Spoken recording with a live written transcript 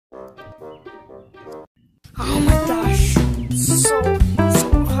Oh my gosh, so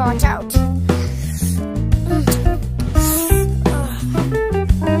hot out.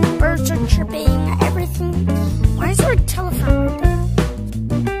 Birds are chirping, everything. Why is there a telephone?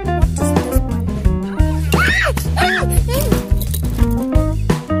 What is this one?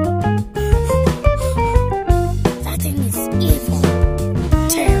 That thing is evil.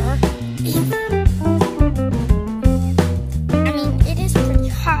 Terror, evil. I mean, it is pretty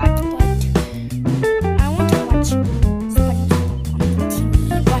hot, but I want to watch SpongeBob on the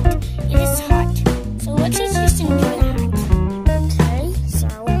TV, but it is hot. So let's just enjoy the hot. Okay, so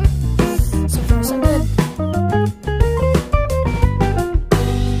far so good.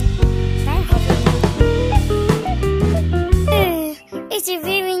 It's a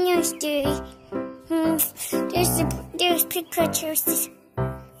very nice day. There's Pigpatch house. It's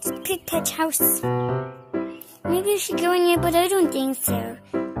Pigpatch house. Maybe I should go in there, but I don't think so.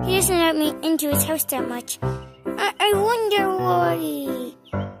 He doesn't let me into his house that much. I wonder why.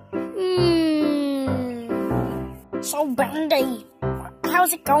 So Bendy,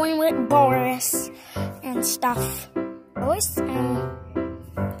 how's it going with Boris and stuff? Boris? I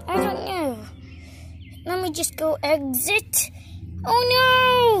don't know. Let me just go exit. Oh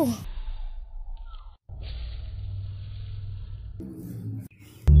no!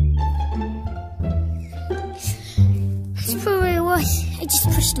 That's probably what it was. I just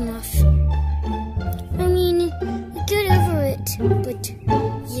pushed him off. I mean, get over it, but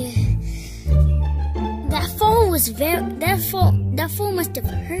yeah. That fall must have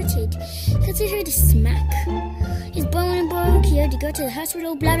hurted, because I heard a smack. His bone broke, he had to go to the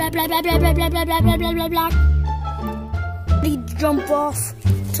hospital, blah blah blah blah blah blah blah blah blah blah blah blah. He'd jump off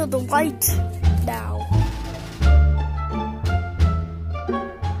to the right now.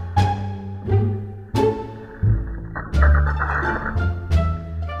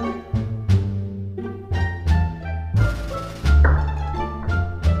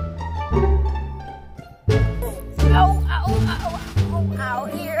 Ow,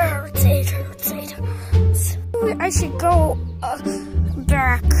 it hurts, it. I should go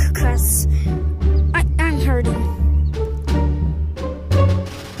back, cause I'm hurting.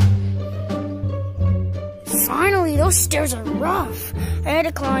 Finally, those stairs are rough. I had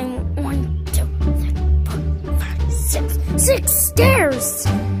to climb 1, 2, 3, 4, 5, 6 stairs.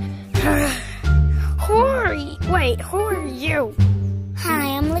 Who are you?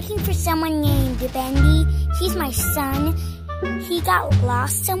 Hi, I'm looking for someone named Bendy. He's my son. He got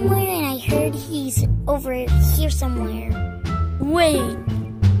lost somewhere, and I heard he's over here somewhere. Wait,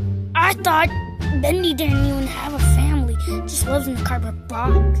 I thought Bendy didn't even have a family. Just lives in a cardboard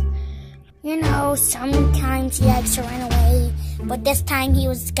box. You know, sometimes he likes to run away, but this time he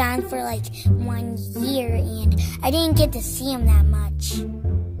was gone for like 1 year, and I didn't get to see him that much.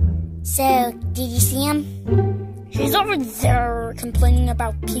 So, did you see him? He's over there complaining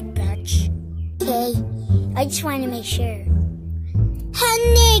about Pigpatch. Okay, I just wanted to make sure.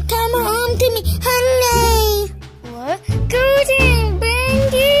 Honey, come home to me, honey! What? Good in,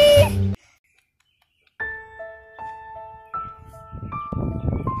 Bendy!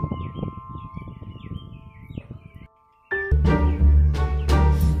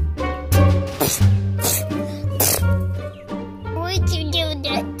 Why'd you do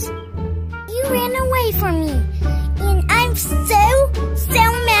that? You ran away from me, and I'm so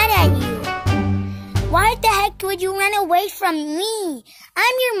mad at you. Why the heck would you run away from me?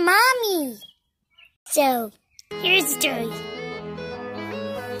 I'm your mommy. So, here's the story.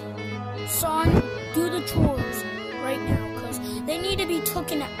 Son, do the chores right now, because they need to be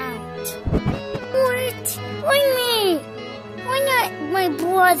taken out. What? Why me? Why not my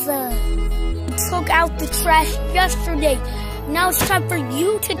brother? He took out the trash yesterday. Now it's time for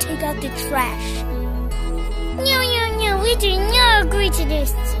you to take out the trash. No, we did not agree to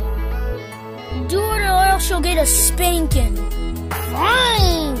this. Do it or else you'll get a spanking.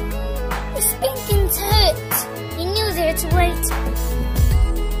 Fine. The spanking's hurt. You knew that, right?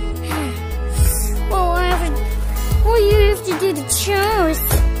 Well, you have to do the chores.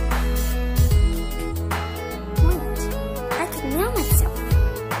 What? I could nail myself.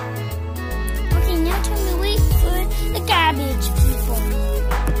 Okay, now time to wait for the garbage people.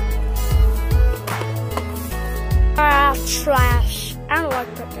 Trash. I don't like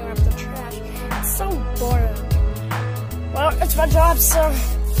picking up the trash. It's so boring. Well, it's my job, so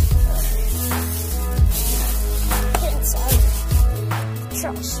get inside.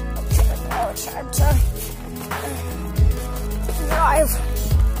 Trash. Okay, now it's time to drive.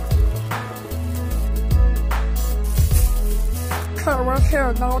 Okay, we're here.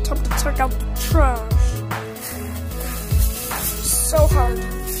 Now it's time to take out the trash. So hard.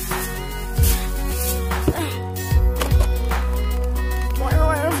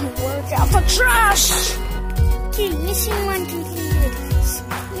 off my trash! Okay, mission 1 completed.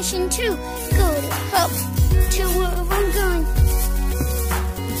 Mission 2, go to help to where I'm going.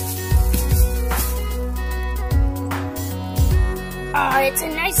 It's a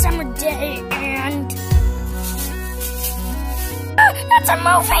nice summer day and... that's a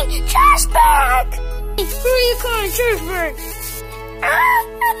moving trash bag! Who are you calling trash bag?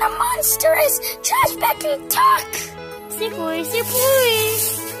 And the monstrous trash bag can talk! Say boy, say boy!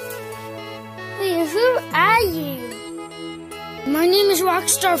 Wait, who are you? My name is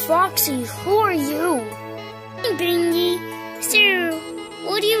Rockstar Foxy. Who are you? I'm Bendy. So,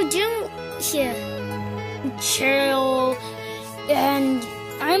 what do you do here? Chill. And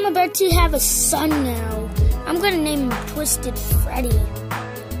I'm about to have a son now. I'm gonna name him Twisted Freddy. I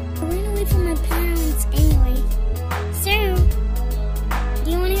ran away from my parents anyway. So,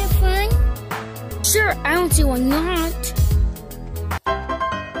 do you wanna have fun? Sure, I don't see why not.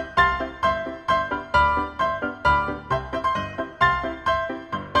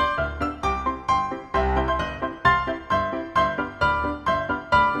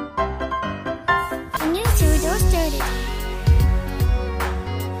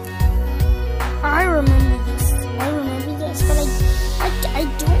 I remember this, but I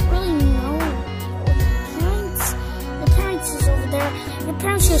don't really know. The parents is over there. Your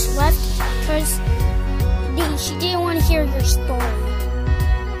parents just left because she didn't want to hear your story.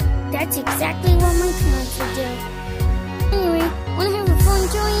 That's exactly what my parents would do. Anyway, wanna have a fun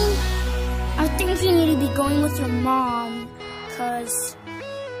join? I think you need to be going with your mom, because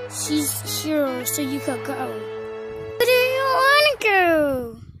she's here, so you could go. But I don't want to go.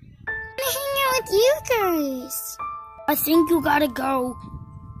 Hang out with you guys. I think you gotta go.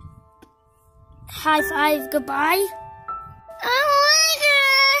 High five, goodbye. I wanna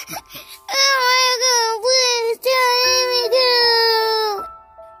go. Please let me go.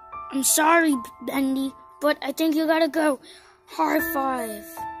 I'm sorry, Bendy, but I think you gotta go. High five.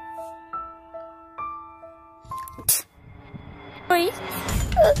 Wait,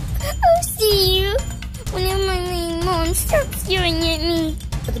 I'll see you whenever my main mom starts yelling at me.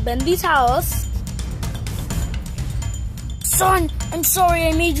 At the Bendy's house. Son, I'm sorry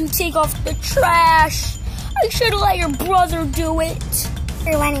I made you take off the trash. I should have let your brother do it.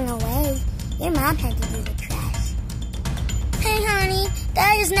 You're running away. Your mom had to do the trash. Hey, honey,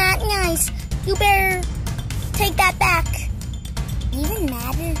 that is not nice. You better take that back. Even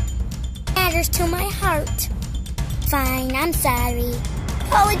matters to my heart. Fine, I'm sorry.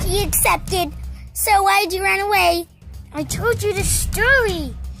 Apology accepted. So why'd you run away? I told you the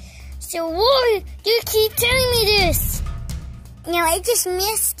story. So why do you keep telling me this? No, I just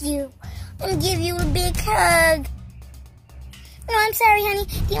missed you. I'll give you a big hug. No, I'm sorry, honey.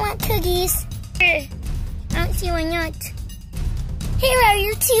 Do you want cookies? I don't see why not. Here are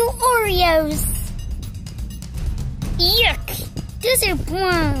your 2 Oreos. Yuck. Those are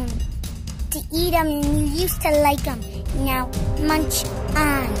brown. To eat them, and you used to like them. Now, munch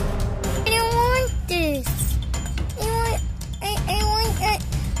on. I don't want this.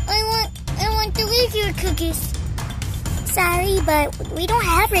 I want the regular cookies. Sorry, but we don't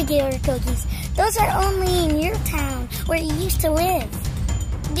have regular cookies. Those are only in your town, where you used to live.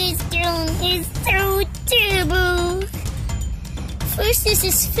 This town is so terrible. First, this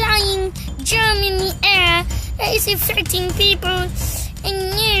is flying drum in the air that is affecting people.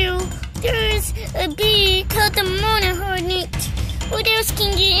 And now, there's a bee called the Mona Hornet. What else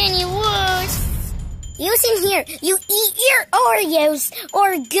can get any worse? Listen here, you eat your Oreos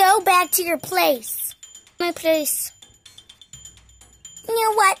or go back to your place. My place. You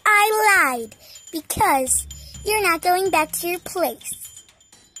know what? I lied because you're not going back to your place.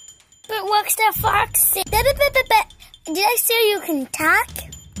 But what's the fox say? Did I say you can talk?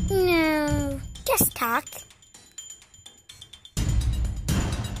 No, just talk.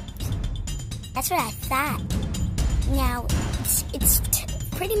 That's what I thought. Now, it's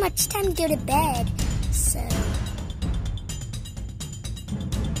pretty much time to go to bed, so...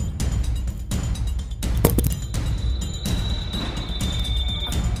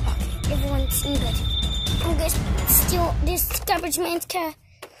 Okay, everyone's in good. I'm gonna steal this garbage man's car.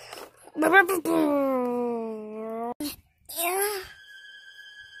 Yeah.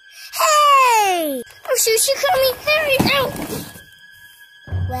 Hey! Oh shoot, she caught me! Hurry, out!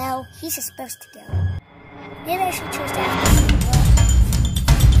 Well, he's supposed to go. Maybe I should choose that.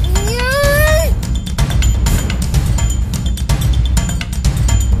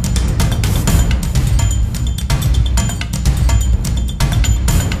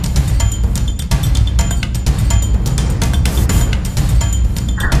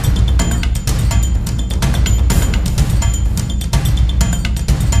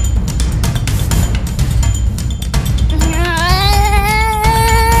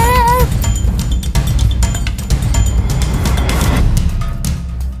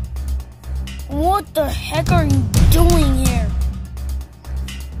 What the heck are you doing here?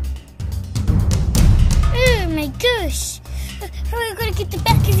 Oh my gosh. How are we gonna get the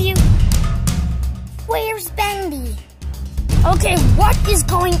back of you? Where's Bendy? Okay, what is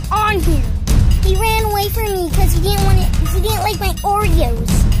going on here? He ran away from me because he didn't like my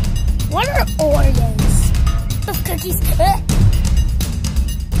Oreos. What are Oreos? Of cookies.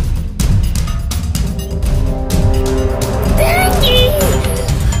 Bendy!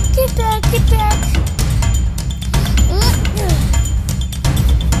 Get back, get back.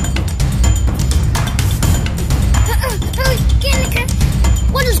 Get in the car.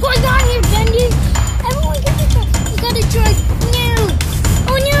 What is going on here, Bendy? Everyone get in the car. You gotta drive. No.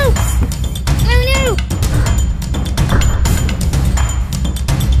 Oh no. Oh no.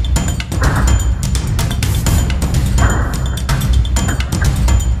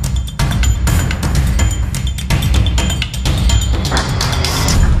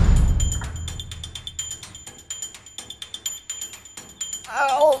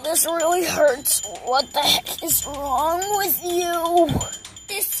 Oh, this really hurts. What the heck is wrong with you?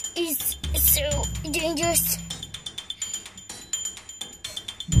 This is so dangerous.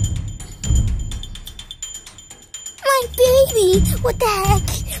 My baby! What the heck?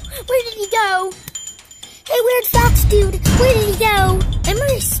 Where did he go? Hey, weird fox dude, where did he go? Am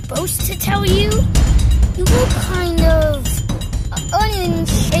I supposed to tell you? You look kind of in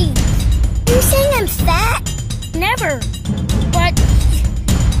shape. You're saying I'm fat? Never. But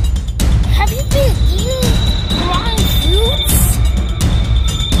have you been eating wrong foods?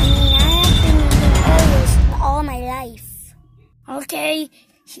 I mean, I have been eating Oreos all my life. Okay,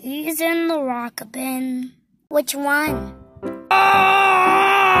 he's in the rock bin. Which one?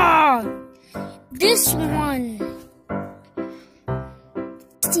 Ah! This one.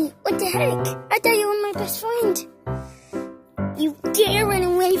 Steve, what the heck? I thought you were my best friend. You dare run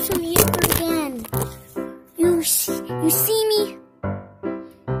away from me ever again. You see me?